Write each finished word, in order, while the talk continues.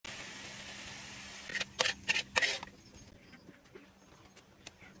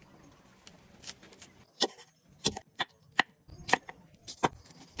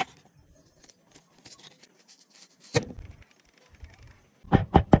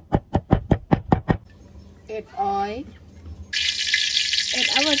Add oil. Add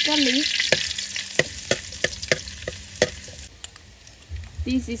our garlic.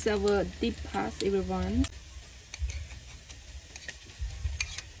 This is our deep pasta, everyone.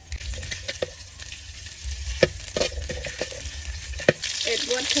 Add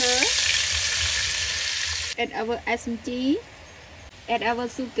water. Add our SMG. Add our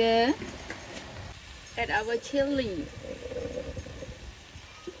sugar. Add our chili.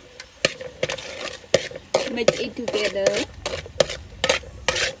 Mix it together.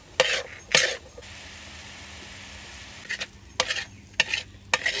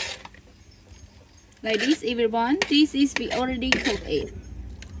 Like this, everyone. This is we already cooked it.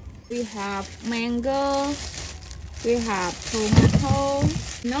 We have mango. We have tomato.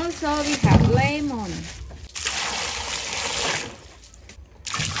 And also we have lemon.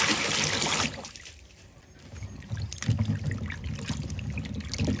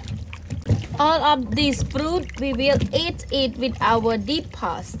 All of this fruit we will eat it with our deep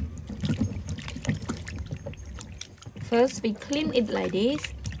pasta. First we clean it like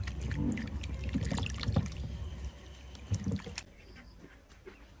this.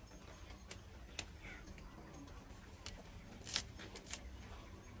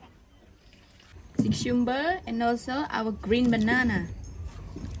 Cucumber and also our green banana.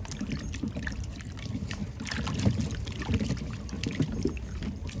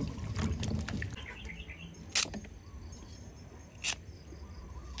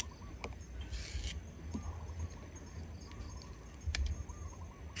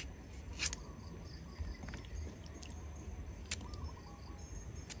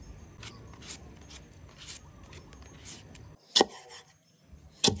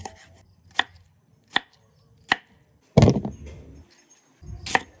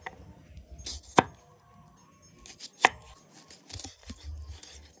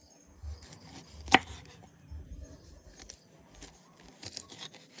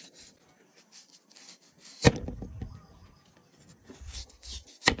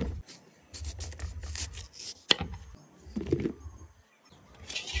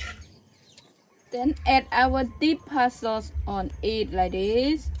 Then add our deep pasta sauce on it like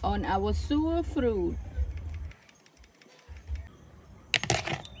this, on our sour fruit.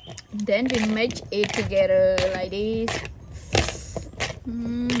 Then we mix it together like this.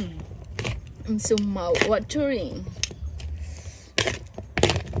 It's so mouth-watering.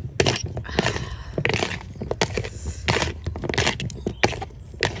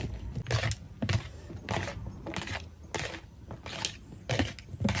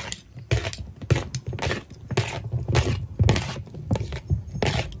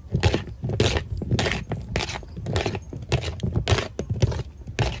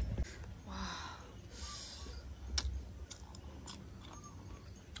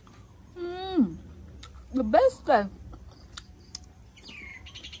 The best thing.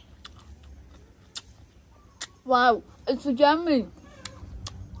 Wow, it's so yummy.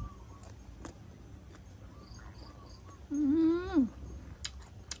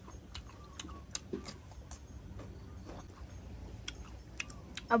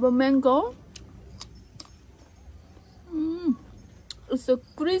 Our mango. It's so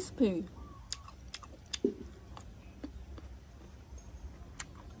crispy.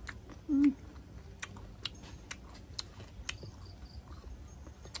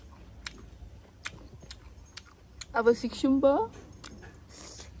 Our cucumber.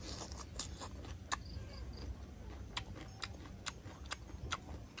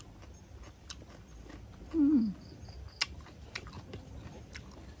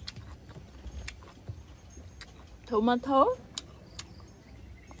 Tomato.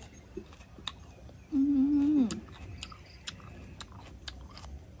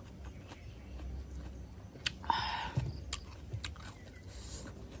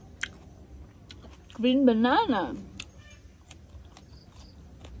 Green banana.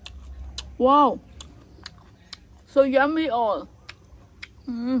 Wow, so yummy all.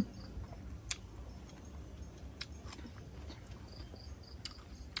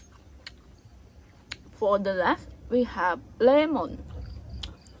 For the left, we have lemon.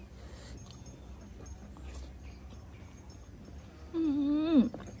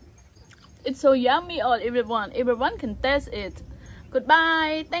 It's so yummy all, everyone. Everyone can taste it.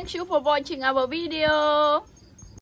 Goodbye. Thank you for watching our video.